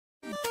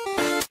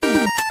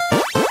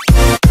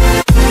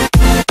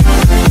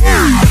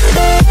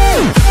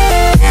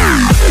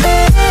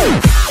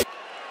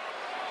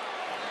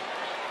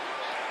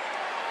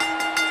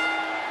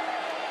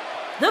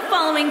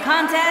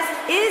contest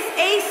is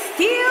a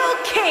steel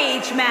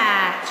cage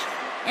match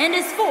and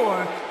is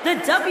for the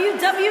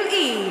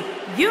WWE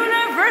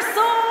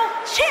Universal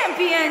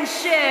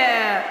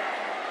Championship.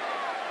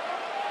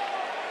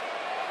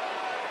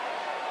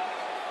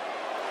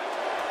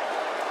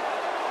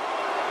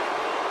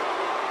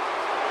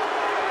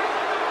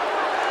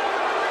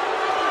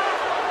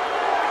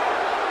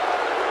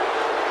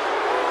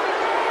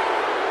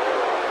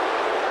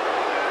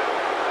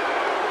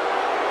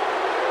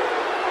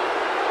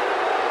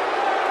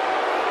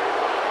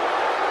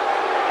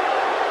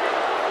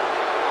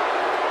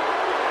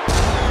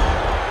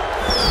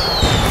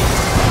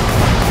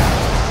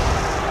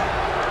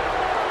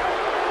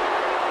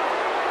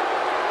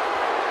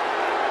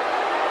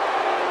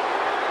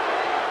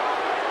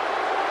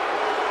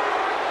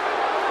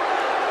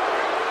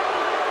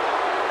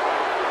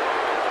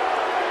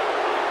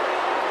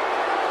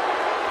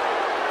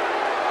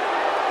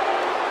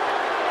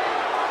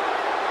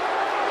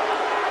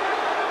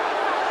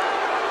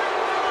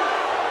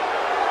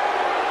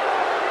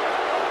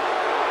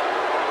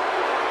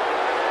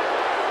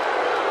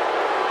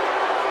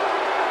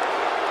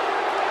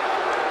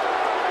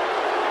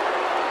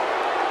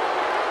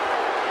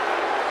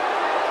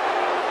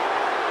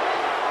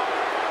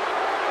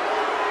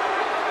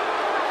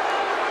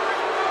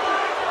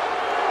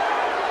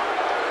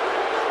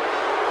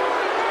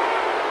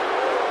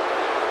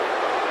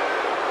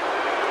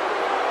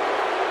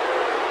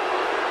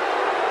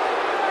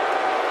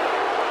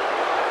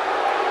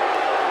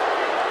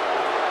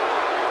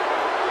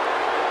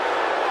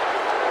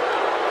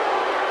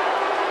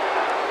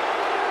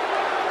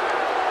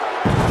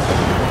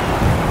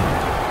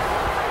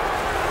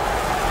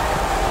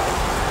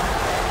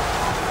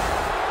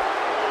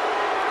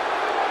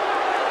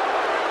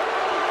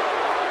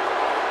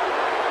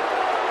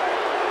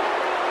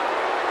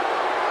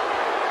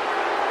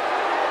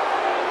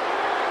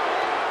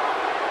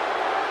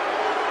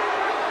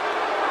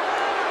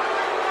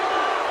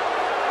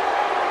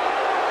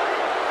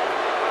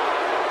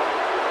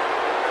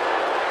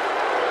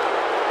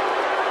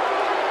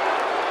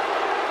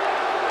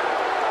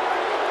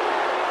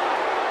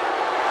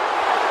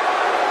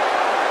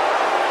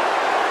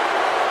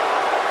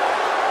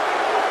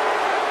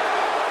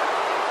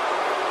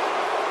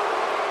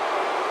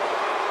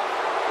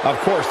 Of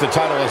course, the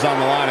title is on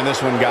the line in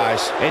this one,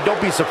 guys. And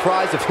don't be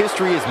surprised if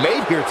history is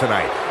made here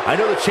tonight. I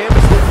know the champ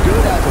has looked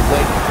good as of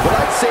late, but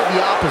I'd say the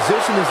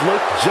opposition has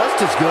looked just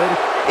as good,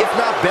 if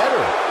not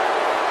better.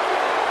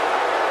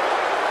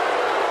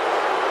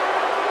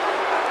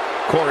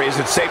 Corey, is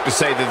it safe to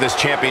say that this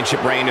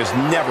championship reign has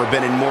never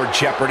been in more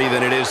jeopardy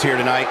than it is here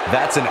tonight?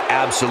 That's an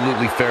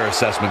absolutely fair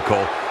assessment,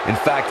 Cole. In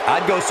fact,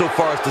 I'd go so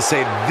far as to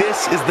say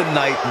this is the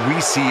night we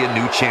see a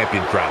new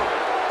champion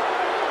crowned.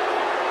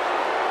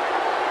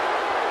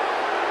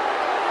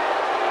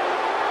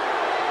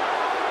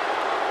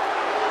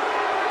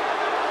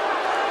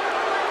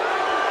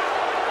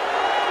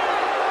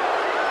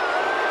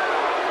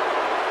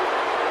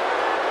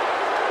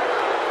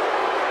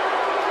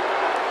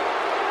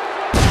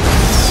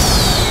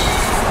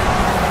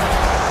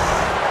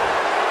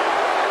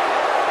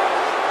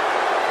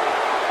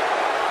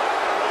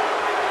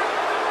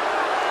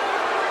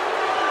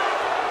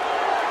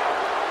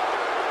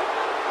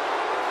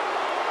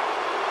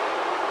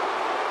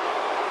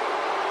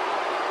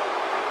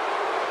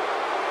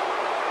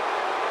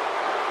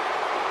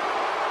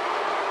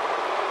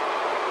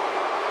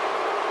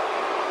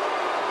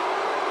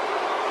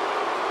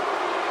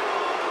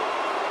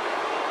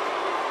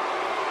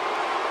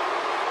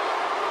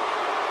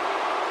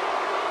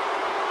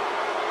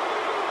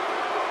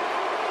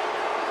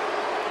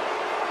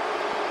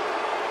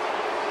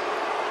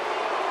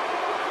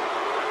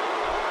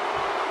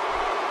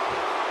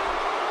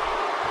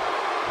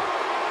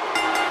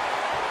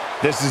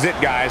 This is it,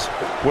 guys.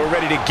 We're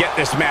ready to get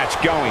this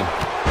match going.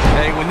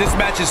 Hey, when this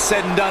match is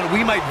said and done,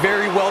 we might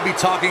very well be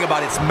talking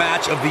about its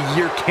match of the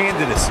year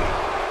candidacy.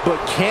 But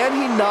can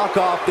he knock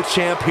off the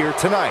champ here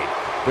tonight?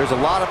 There's a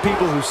lot of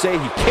people who say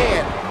he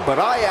can't, but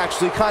I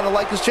actually kind of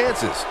like his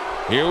chances.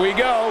 Here we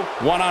go.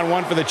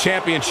 One-on-one for the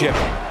championship.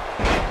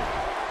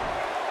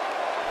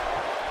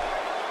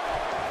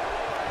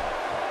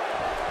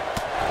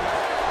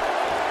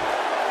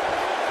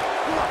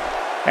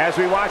 As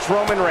we watch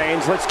Roman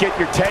Reigns, let's get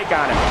your take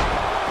on him.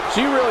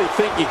 Do you really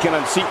think he can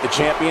unseat the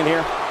champion here?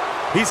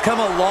 He's come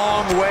a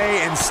long way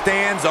and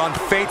stands on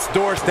fate's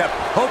doorstep,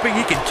 hoping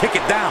he can kick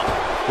it down.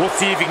 We'll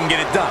see if he can get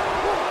it done.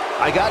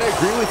 I gotta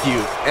agree with you,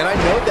 and I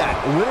know that.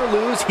 Win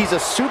or lose, he's a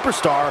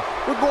superstar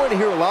we're going to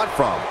hear a lot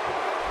from.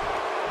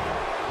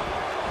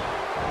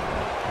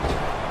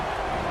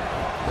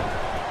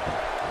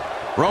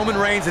 Roman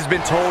Reigns has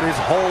been told his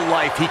whole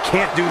life he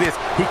can't do this,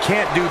 he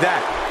can't do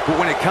that. But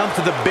when it comes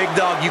to the big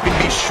dog, you can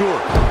be sure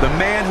the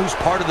man who's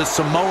part of the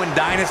Samoan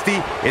dynasty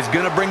is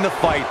going to bring the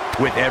fight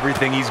with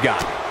everything he's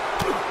got.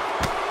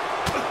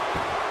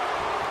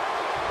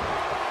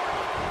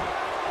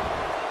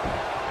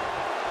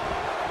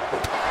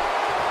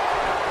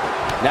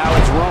 Now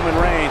it's Roman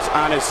Reigns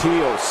on his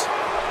heels.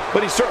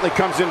 but he certainly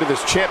comes into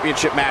this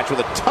championship match with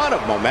a ton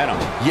of momentum.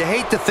 You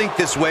hate to think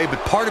this way,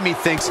 but part of me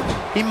thinks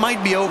he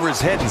might be over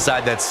his head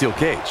inside that steel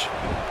cage.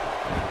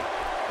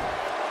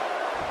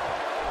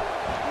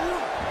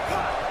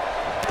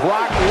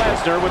 Brock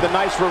Lesnar with a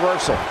nice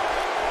reversal.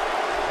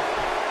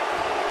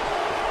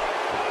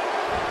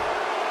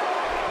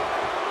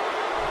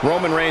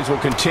 Roman Reigns will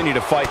continue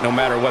to fight no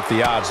matter what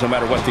the odds, no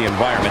matter what the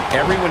environment.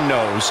 Everyone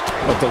knows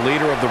what the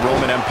leader of the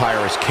Roman Empire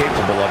is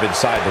capable of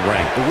inside the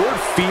ring. The word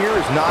fear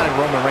is not in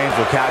Roman Reigns'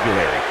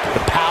 vocabulary.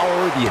 The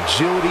power, the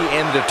agility,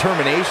 and the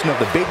determination of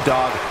the big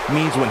dog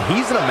means when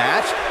he's in a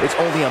match, it's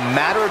only a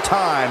matter of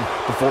time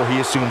before he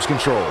assumes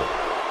control.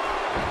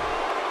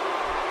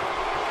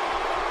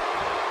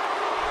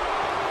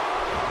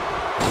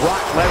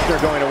 Brock Lesnar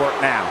going to work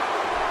now.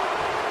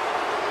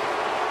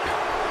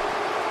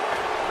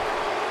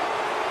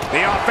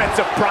 The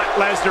offensive Brock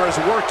Lesnar is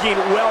working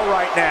well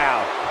right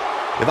now.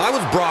 If I was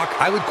Brock,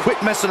 I would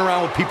quit messing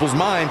around with people's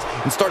minds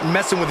and start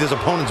messing with his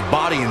opponent's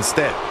body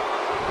instead.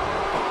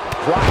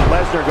 Brock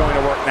Lesnar going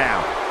to work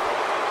now.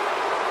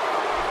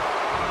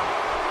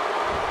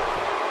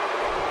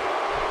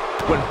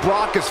 When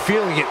Brock is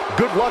feeling it,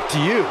 good luck to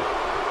you.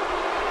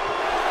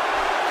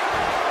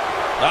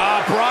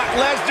 Brock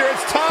Lesnar,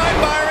 it's time,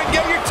 Byron.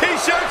 Get your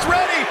T-shirts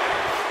ready.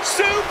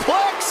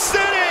 Suplex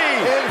City!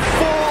 In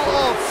full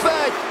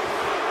effect.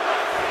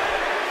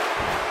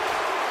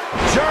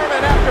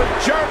 German after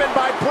German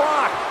by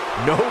Brock.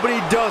 Nobody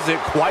does it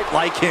quite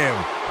like him.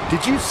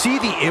 Did you see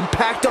the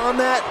impact on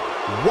that?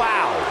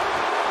 Wow.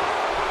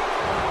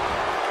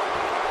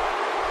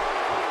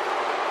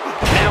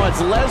 Now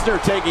it's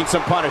Lesnar taking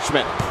some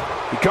punishment.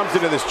 He comes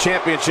into this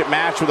championship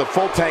match with a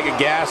full tank of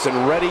gas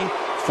and ready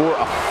for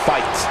a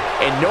fight.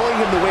 And knowing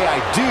him the way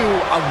I do,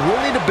 I'm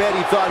willing to bet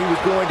he thought he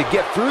was going to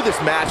get through this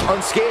match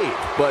unscathed.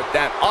 But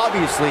that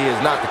obviously is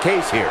not the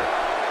case here.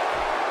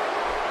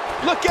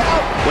 Look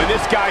out! When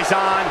this guy's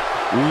on,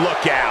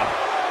 look out.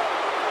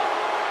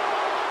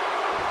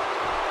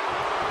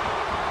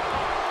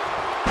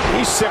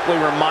 He's simply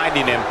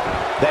reminding him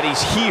that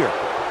he's here.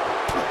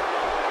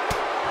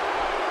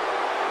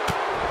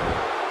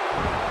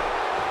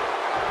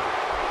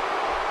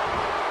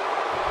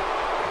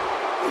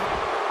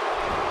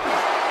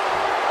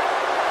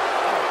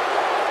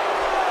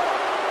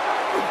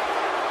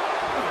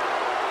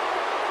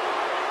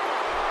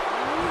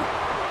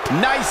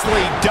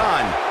 Nicely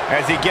done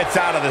as he gets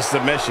out of the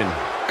submission.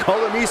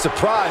 Color me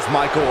surprised,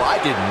 Michael. I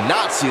did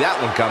not see that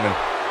one coming.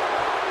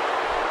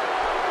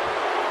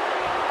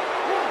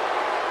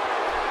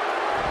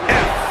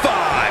 F5.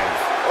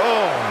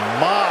 Oh,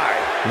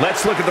 my.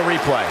 Let's look at the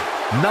replay.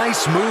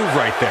 Nice move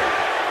right there.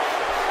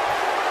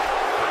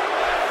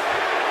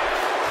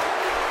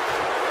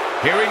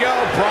 Here we go.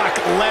 Brock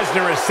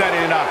Lesnar is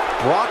setting it up.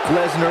 Brock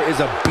Lesnar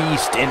is a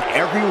beast in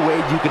every way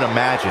you can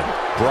imagine.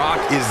 Brock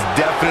is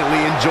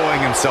definitely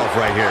enjoying himself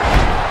right here.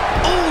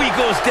 Oh, he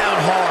goes down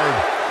hard.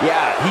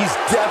 Yeah, he's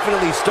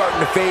definitely starting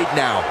to fade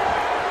now.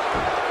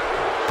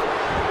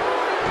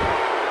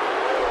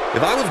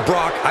 If I was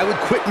Brock, I would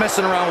quit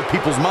messing around with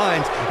people's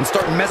minds and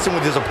start messing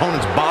with his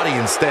opponent's body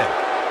instead.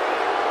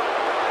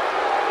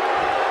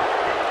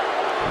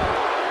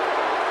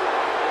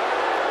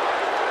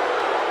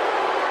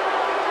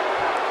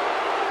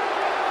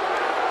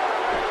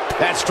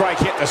 That strike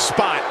hit the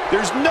spot.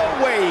 There's no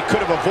way he could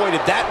have avoided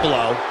that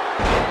blow.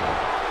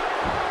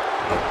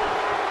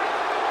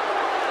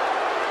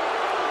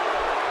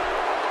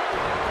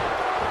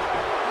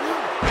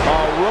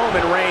 Oh,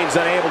 Roman Reigns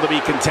unable to be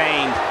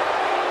contained.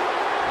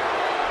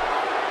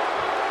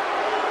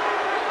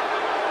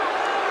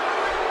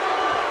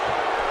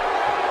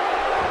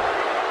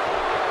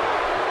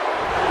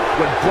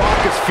 When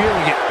Brock is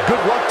feeling it, good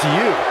luck to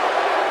you.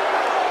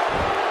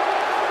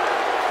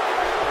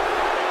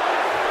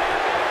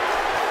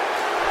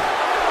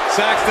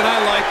 Saxton, I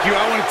like you.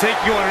 I want to take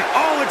you on an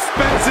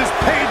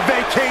all-expenses-paid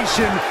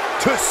vacation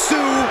to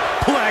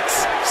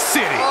Suplex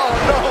City. Oh,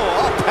 no,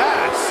 I'll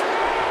pass.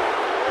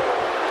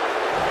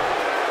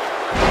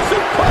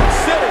 Suplex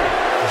City.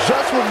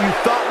 Just when you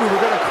thought we were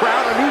going to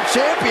crown a new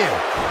champion.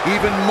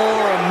 Even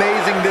more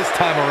amazing this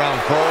time around,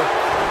 Cole.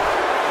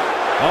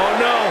 Oh,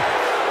 no.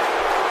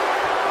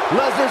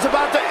 Lesnar's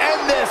about to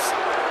end this.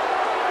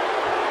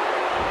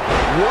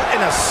 What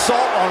an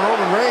assault on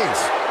Roman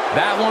Reigns.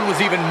 That one was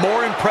even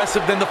more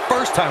impressive than the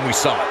first time we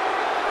saw it.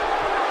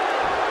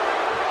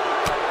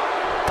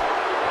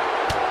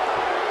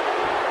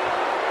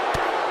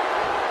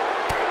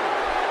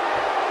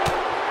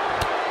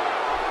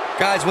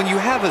 Guys, when you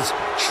have as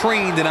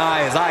trained an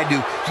eye as I do,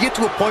 you get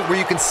to a point where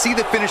you can see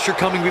the finisher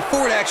coming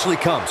before it actually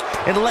comes.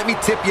 And let me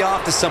tip you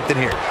off to something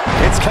here.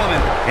 It's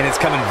coming, and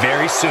it's coming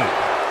very soon.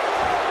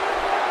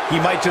 He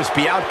might just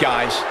be out,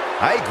 guys.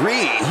 I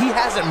agree. He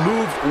hasn't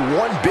moved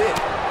one bit.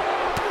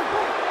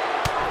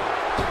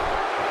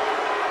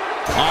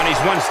 On, he's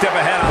one step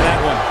ahead on that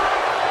one.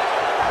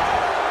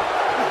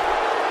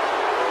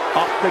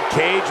 Up the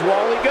cage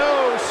wall he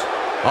goes.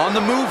 On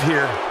the move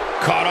here.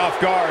 Caught off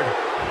guard.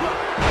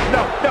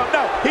 No, no,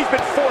 no. He's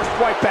been forced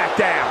right back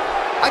down.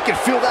 I can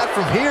feel that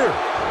from here.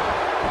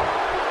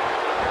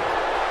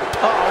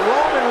 Oh,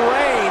 Roman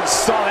Reigns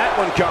saw that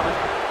one coming.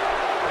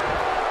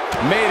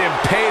 Made him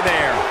pay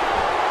there.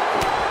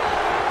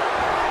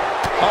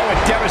 Oh,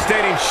 a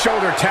devastating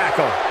shoulder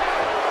tackle.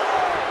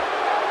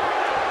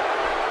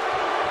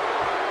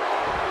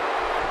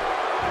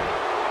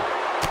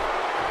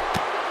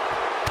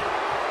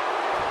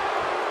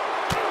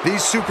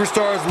 These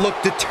superstars look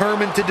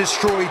determined to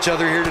destroy each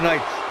other here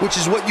tonight, which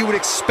is what you would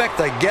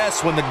expect, I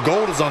guess, when the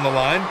gold is on the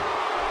line.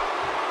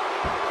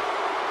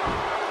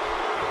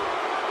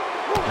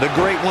 The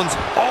great ones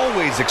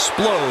always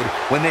explode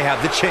when they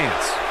have the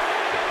chance.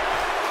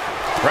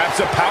 Perhaps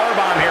a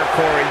powerbomb here,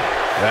 Corey.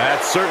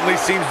 That certainly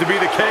seems to be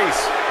the case.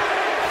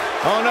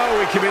 Oh no,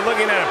 we could be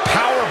looking at a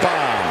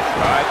powerbomb.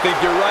 I think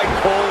you're right,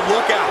 Cole.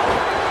 Look out.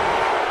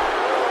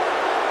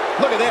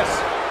 Look at this.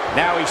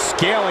 Now he's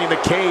scaling the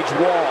cage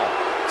wall.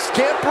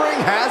 Scampering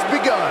has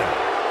begun.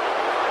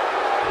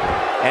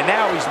 And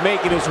now he's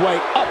making his way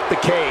up the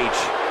cage.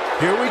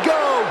 Here we go.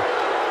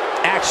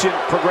 Action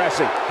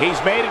progressing. He's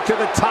made it to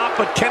the top,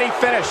 but can he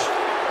finish?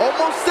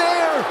 Almost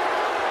there.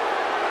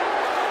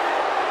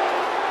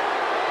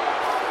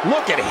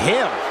 Look at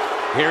him.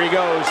 Here he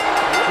goes.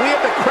 We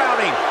have the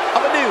crowning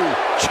of a new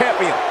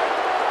champion.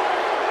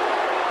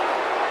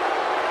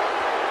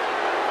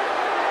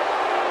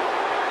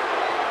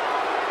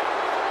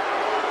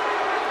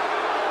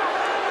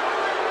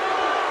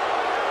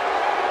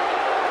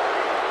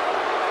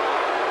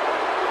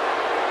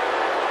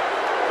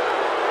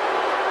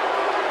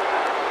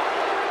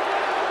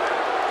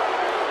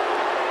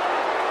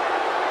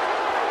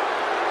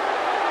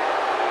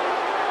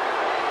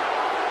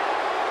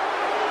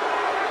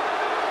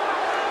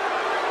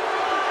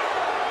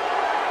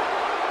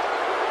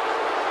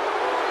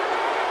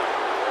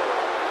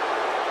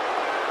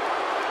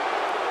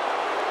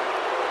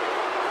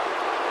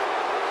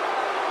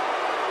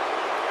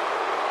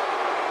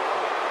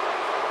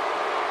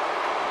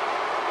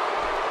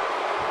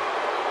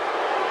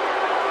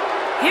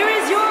 Here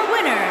is your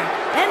winner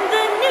and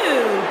the new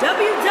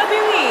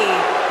WWE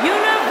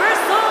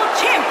Universal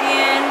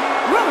Champion,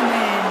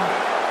 Roman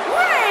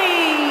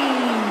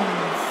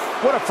Reigns.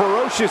 What a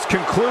ferocious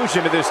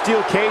conclusion to this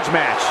steel cage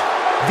match.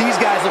 These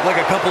guys look like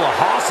a couple of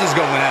hosses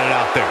going at it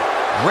out there.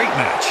 Great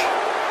match.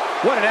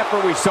 What an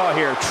effort we saw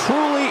here.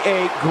 Truly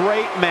a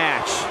great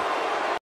match.